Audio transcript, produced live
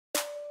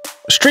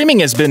Streaming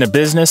has been a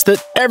business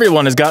that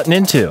everyone has gotten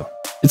into.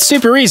 It's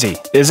super easy,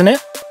 isn't it?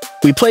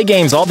 We play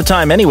games all the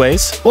time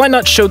anyways, why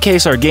not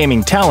showcase our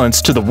gaming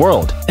talents to the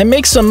world and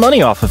make some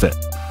money off of it?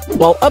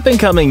 While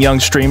up-and-coming young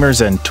streamers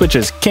and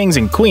Twitch's kings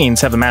and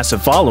queens have a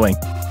massive following,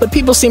 but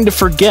people seem to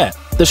forget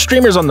the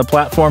streamers on the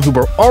platform who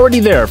were already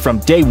there from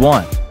day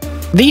one.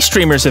 These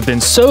streamers have been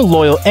so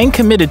loyal and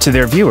committed to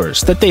their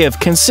viewers that they have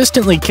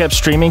consistently kept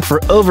streaming for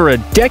over a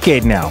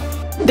decade now.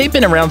 They've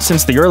been around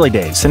since the early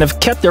days and have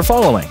kept their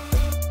following.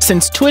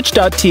 Since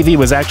Twitch.tv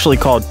was actually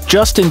called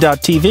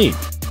Justin.tv,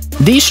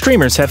 these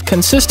streamers have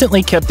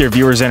consistently kept their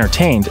viewers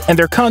entertained and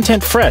their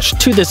content fresh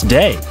to this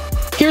day.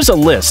 Here's a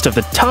list of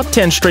the top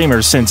 10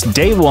 streamers since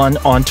day one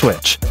on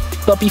Twitch.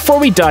 But before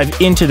we dive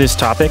into this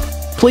topic,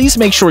 please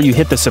make sure you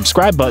hit the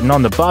subscribe button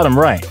on the bottom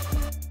right.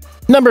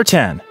 Number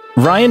 10.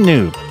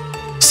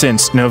 RYANOOB.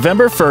 Since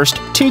November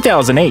 1st,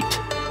 2008.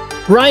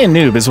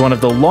 RYANOOB is one of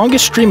the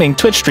longest streaming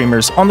Twitch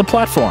streamers on the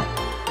platform.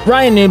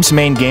 RYANOOB's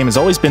main game has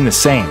always been the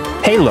same,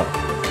 Halo.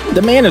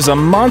 The man is a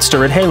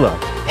monster at Halo.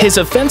 His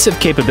offensive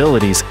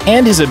capabilities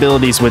and his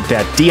abilities with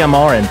that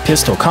DMR and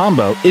pistol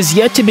combo is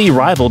yet to be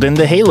rivaled in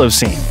the Halo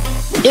scene.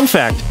 In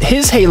fact,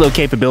 his Halo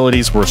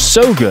capabilities were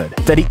so good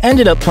that he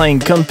ended up playing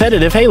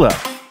competitive Halo.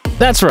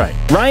 That's right,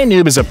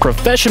 RYANOOB is a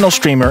professional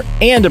streamer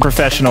and a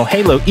professional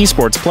Halo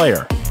esports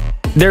player.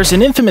 There's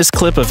an infamous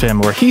clip of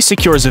him where he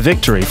secures a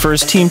victory for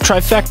his team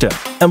Trifecta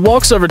and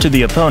walks over to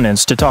the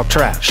opponents to talk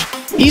trash.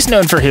 He's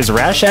known for his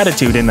rash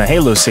attitude in the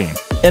Halo scene,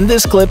 and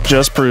this clip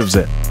just proves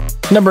it.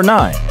 Number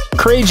 9.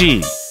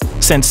 KREYG.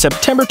 Since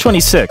September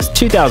 26,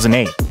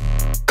 2008.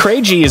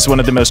 KREYG is one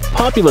of the most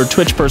popular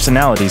Twitch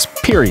personalities,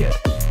 period.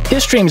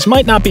 His streams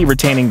might not be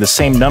retaining the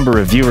same number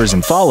of viewers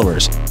and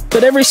followers,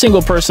 but every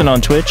single person on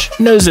Twitch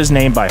knows his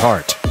name by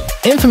heart.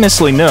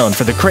 Infamously known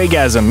for the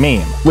KREYGAZM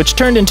meme, which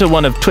turned into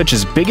one of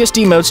Twitch's biggest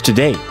emotes to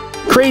date,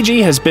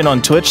 KREYG has been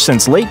on Twitch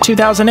since late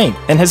 2008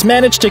 and has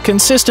managed to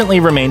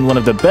consistently remain one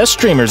of the best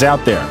streamers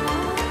out there.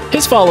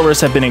 His followers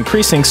have been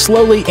increasing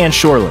slowly and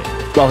surely,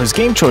 while his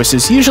game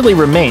choices usually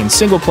remain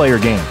single-player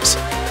games.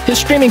 His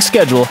streaming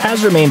schedule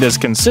has remained as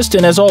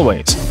consistent as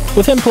always,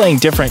 with him playing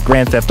different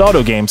Grand Theft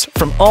Auto games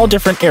from all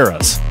different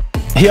eras.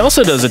 He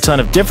also does a ton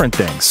of different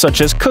things,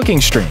 such as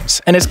cooking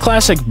streams and his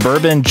classic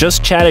bourbon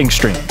just chatting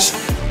streams.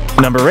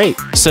 Number 8.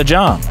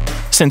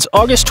 SAJAM. Since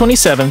August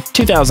 27,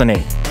 2008.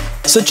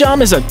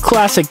 SAJAM is a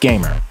classic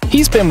gamer.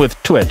 He's been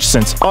with Twitch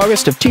since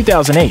August of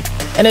 2008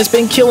 and has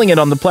been killing it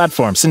on the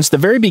platform since the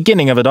very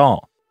beginning of it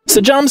all.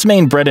 SAJAM's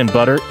main bread and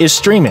butter is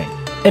streaming,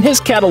 and his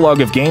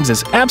catalog of games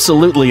is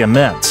absolutely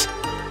immense.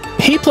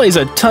 He plays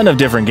a ton of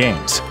different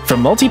games,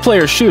 from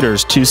multiplayer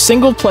shooters to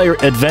single-player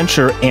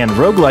adventure and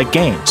roguelike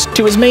games,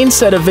 to his main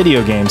set of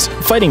video games,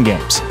 fighting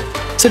games.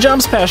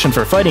 SAJAM's passion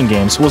for fighting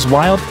games was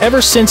wild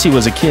ever since he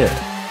was a kid,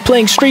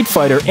 playing Street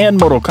Fighter and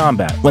Mortal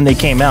Kombat when they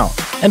came out,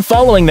 and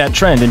following that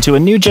trend into a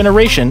new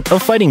generation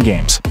of fighting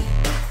games.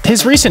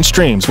 His recent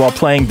streams while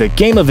playing the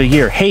Game of the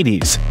Year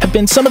Hades have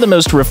been some of the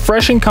most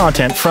refreshing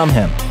content from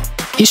him.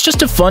 He's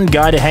just a fun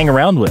guy to hang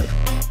around with.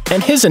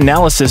 And his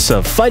analysis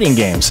of fighting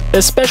games,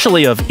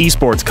 especially of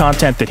esports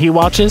content that he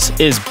watches,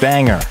 is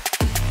banger.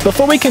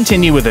 Before we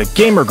continue with a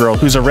gamer girl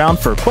who's around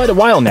for quite a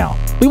while now,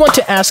 we want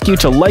to ask you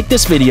to like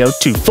this video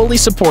to fully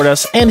support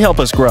us and help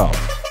us grow.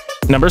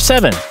 Number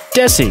 7.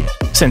 DESSYY.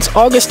 Since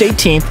August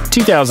 18,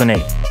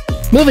 2008.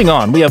 Moving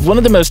on, we have one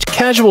of the most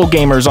casual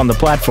gamers on the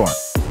platform.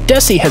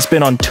 DESSYY has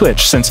been on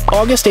Twitch since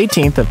August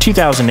 18th of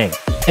 2008,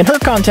 and her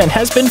content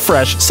has been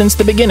fresh since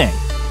the beginning.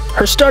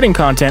 Her starting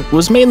content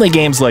was mainly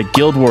games like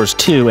Guild Wars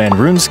 2 and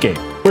RuneScape,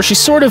 where she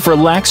sort of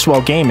relaxed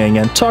while gaming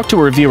and talked to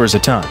her viewers a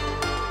ton.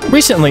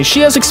 Recently, she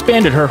has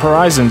expanded her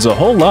horizons a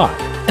whole lot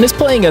and is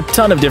playing a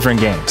ton of different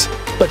games,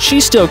 but she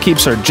still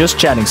keeps her just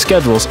chatting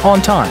schedules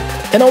on time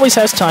and always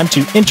has time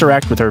to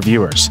interact with her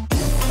viewers.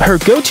 Her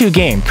go-to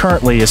game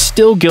currently is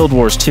still Guild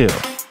Wars 2.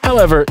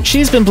 However,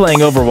 she's been playing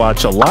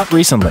Overwatch a lot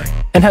recently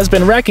and has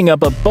been racking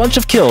up a bunch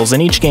of kills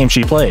in each game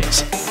she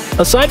plays.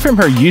 Aside from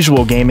her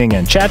usual gaming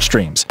and chat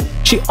streams,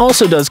 she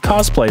also does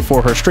cosplay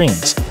for her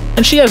streams,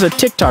 and she has a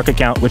TikTok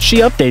account which she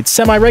updates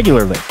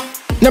semi-regularly.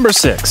 Number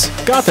 6.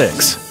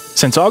 GOTHIX.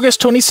 Since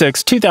August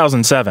 26,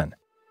 2007.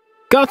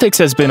 GOTHIX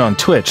has been on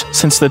Twitch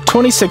since the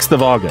 26th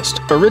of August,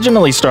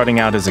 originally starting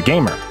out as a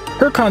gamer.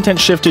 Her content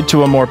shifted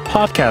to a more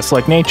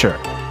podcast-like nature.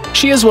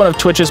 She is one of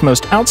Twitch's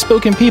most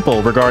outspoken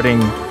people regarding,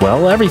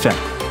 well, everything.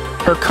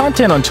 Her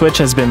content on Twitch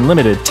has been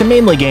limited to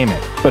mainly gaming,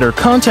 but her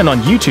content on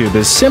YouTube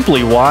is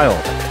simply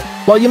wild.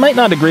 While you might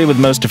not agree with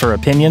most of her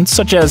opinions,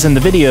 such as in the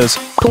videos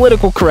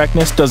 "Political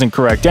Correctness Doesn't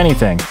Correct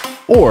Anything"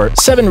 or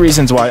 7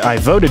 Reasons Why I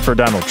Voted for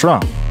Donald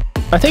Trump,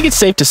 I think it's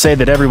safe to say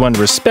that everyone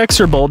respects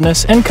her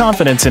boldness and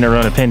confidence in her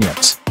own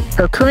opinions.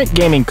 Her current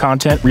gaming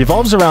content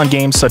revolves around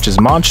games such as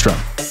Monstrum,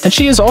 and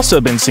she has also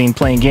been seen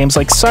playing games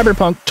like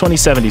Cyberpunk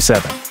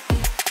 2077.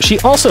 She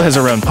also has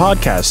her own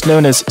podcast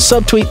known as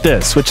Subtweet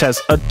This, which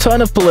has a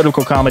ton of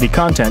political comedy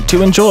content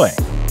to enjoy.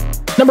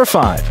 Number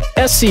 5.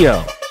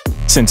 SCO.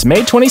 Since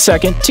May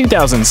 22,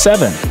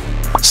 2007.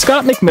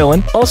 Scott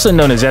McMillan, also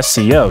known as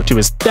SCO to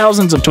his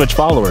thousands of Twitch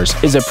followers,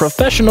 is a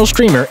professional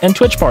streamer and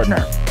Twitch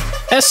partner.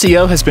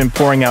 SCO has been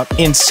pouring out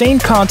insane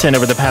content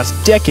over the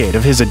past decade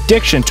of his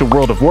addiction to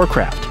World of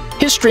Warcraft.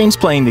 His streams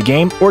playing the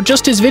game or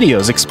just his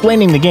videos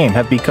explaining the game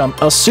have become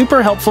a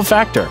super helpful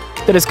factor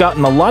that has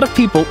gotten a lot of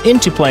people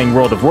into playing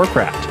World of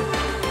Warcraft.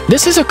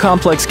 This is a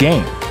complex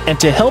game, and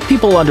to help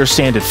people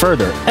understand it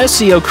further,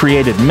 SCO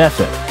created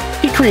Method.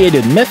 He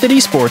created Method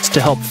Esports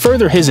to help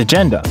further his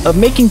agenda of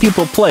making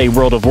people play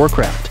World of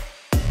Warcraft.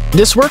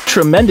 This worked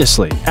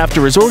tremendously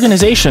after his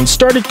organization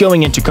started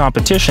going into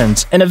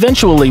competitions and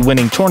eventually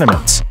winning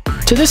tournaments.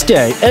 To this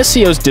day,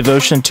 SCO's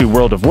devotion to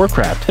World of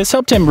Warcraft has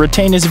helped him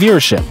retain his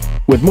viewership,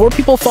 with more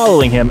people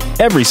following him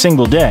every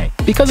single day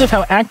because of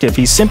how active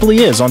he simply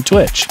is on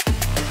Twitch.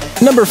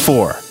 Number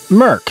 4.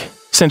 MERK.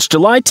 Since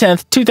July 10,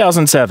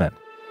 2007.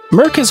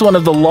 MERK is one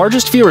of the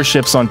largest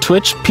viewerships on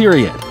Twitch,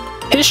 period.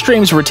 His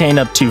streams retain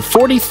up to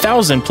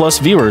 40,000 plus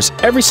viewers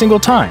every single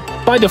time,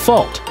 by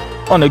default.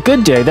 On a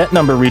good day, that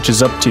number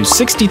reaches up to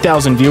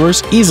 60,000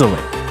 viewers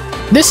easily.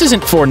 This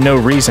isn't for no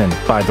reason,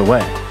 by the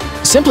way.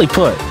 Simply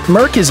put,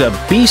 MERK is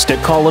a beast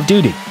at Call of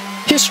Duty.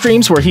 His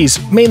streams where he's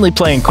mainly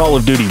playing Call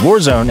of Duty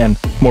Warzone and,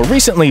 more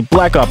recently,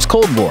 Black Ops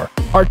Cold War,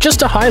 are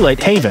just a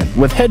highlight haven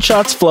with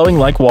headshots flowing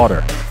like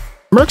water.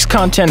 MERK's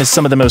content is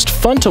some of the most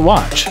fun to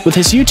watch, with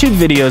his YouTube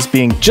videos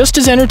being just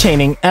as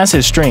entertaining as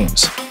his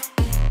streams.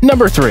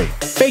 Number 3.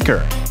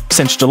 Faker.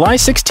 Since July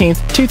 16,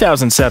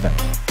 2007.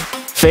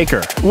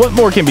 Faker. What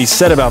more can be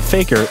said about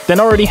Faker than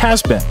already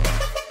has been?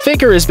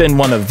 Faker has been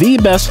one of the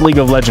best League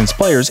of Legends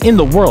players in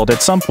the world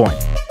at some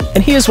point,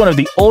 and he is one of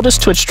the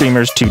oldest Twitch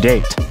streamers to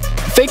date.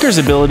 Faker's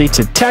ability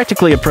to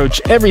tactically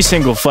approach every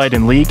single fight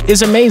in League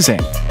is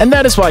amazing, and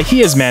that is why he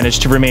has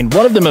managed to remain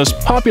one of the most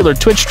popular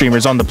Twitch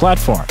streamers on the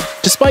platform,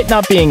 despite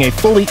not being a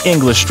fully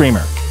English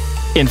streamer.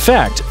 In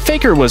fact,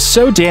 Faker was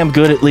so damn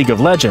good at League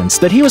of Legends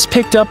that he was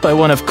picked up by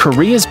one of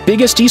Korea's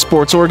biggest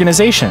esports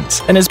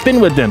organizations and has been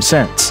with them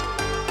since.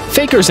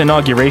 Faker's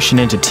inauguration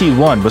into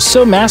T1 was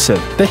so massive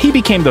that he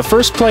became the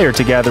first player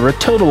to gather a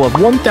total of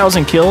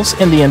 1,000 kills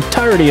in the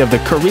entirety of the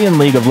Korean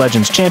League of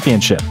Legends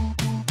Championship.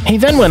 He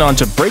then went on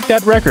to break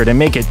that record and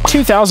make it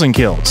 2,000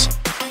 kills.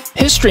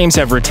 His streams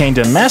have retained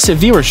a massive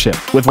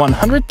viewership, with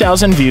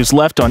 100,000 views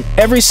left on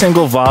every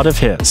single VOD of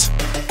his.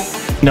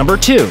 Number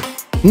 2.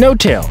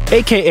 NoTail,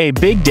 aka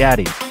Big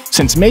Daddy.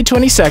 Since May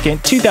 22,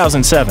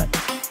 2007.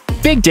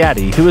 Big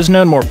Daddy, who is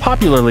known more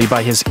popularly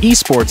by his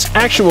esports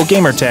actual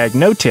gamertag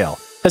NoTail,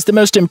 has the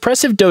most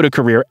impressive Dota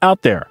career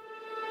out there.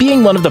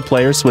 Being one of the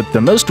players with the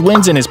most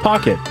wins in his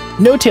pocket,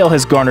 NoTail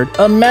has garnered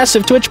a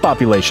massive Twitch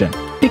population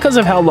because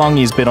of how long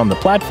he's been on the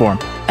platform,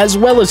 as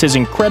well as his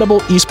incredible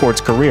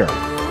esports career.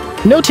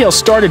 NoTail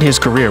started his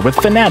career with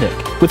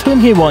Fnatic, with whom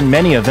he won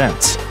many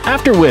events,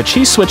 after which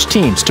he switched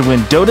teams to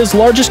win Dota's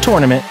largest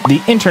tournament, the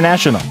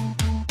International.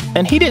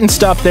 And he didn't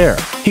stop there.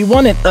 He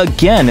won it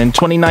again in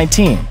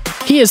 2019.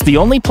 He is the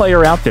only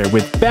player out there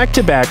with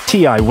back-to-back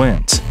TI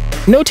wins.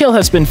 NoTail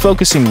has been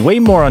focusing way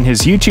more on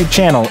his YouTube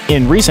channel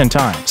in recent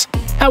times.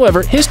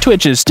 However, his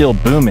Twitch is still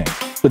booming,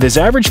 with his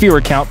average viewer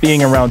count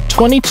being around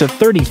 20 to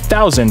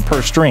 30,000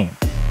 per stream.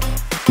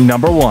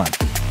 Number 1.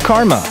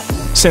 Karma.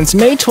 Since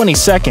May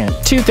 22,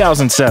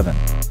 2007.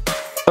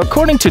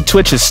 According to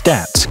Twitch's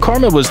stats,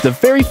 Karma was the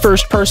very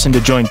first person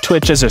to join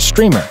Twitch as a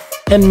streamer,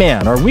 and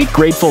man, are we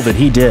grateful that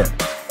he did.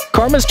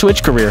 Karma's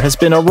Twitch career has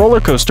been a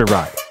roller coaster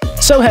ride.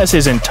 So has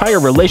his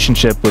entire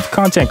relationship with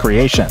content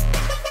creation.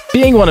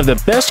 Being one of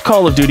the best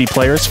Call of Duty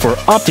players for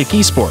Optic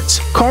Esports,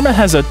 Karma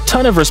has a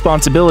ton of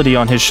responsibility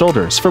on his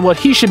shoulders for what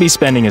he should be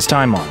spending his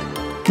time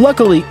on.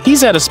 Luckily,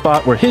 he's at a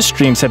spot where his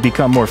streams have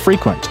become more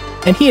frequent,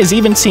 and he is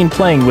even seen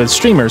playing with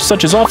streamers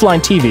such as Offline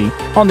TV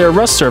on their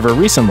Rust server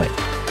recently.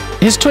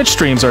 His Twitch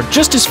streams are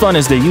just as fun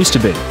as they used to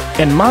be,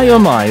 and my oh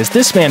my is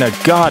this man a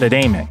god at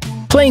aiming.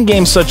 Playing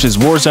games such as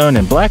Warzone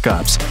and Black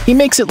Ops, he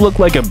makes it look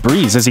like a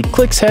breeze as he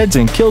clicks heads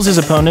and kills his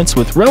opponents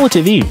with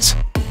relative ease.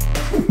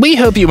 We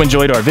hope you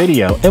enjoyed our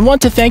video and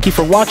want to thank you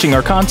for watching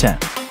our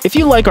content. If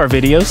you like our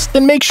videos,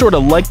 then make sure to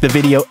like the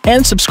video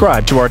and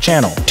subscribe to our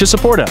channel to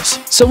support us,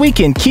 so we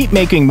can keep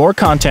making more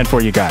content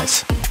for you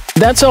guys.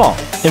 That's all,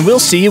 and we'll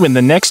see you in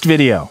the next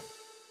video.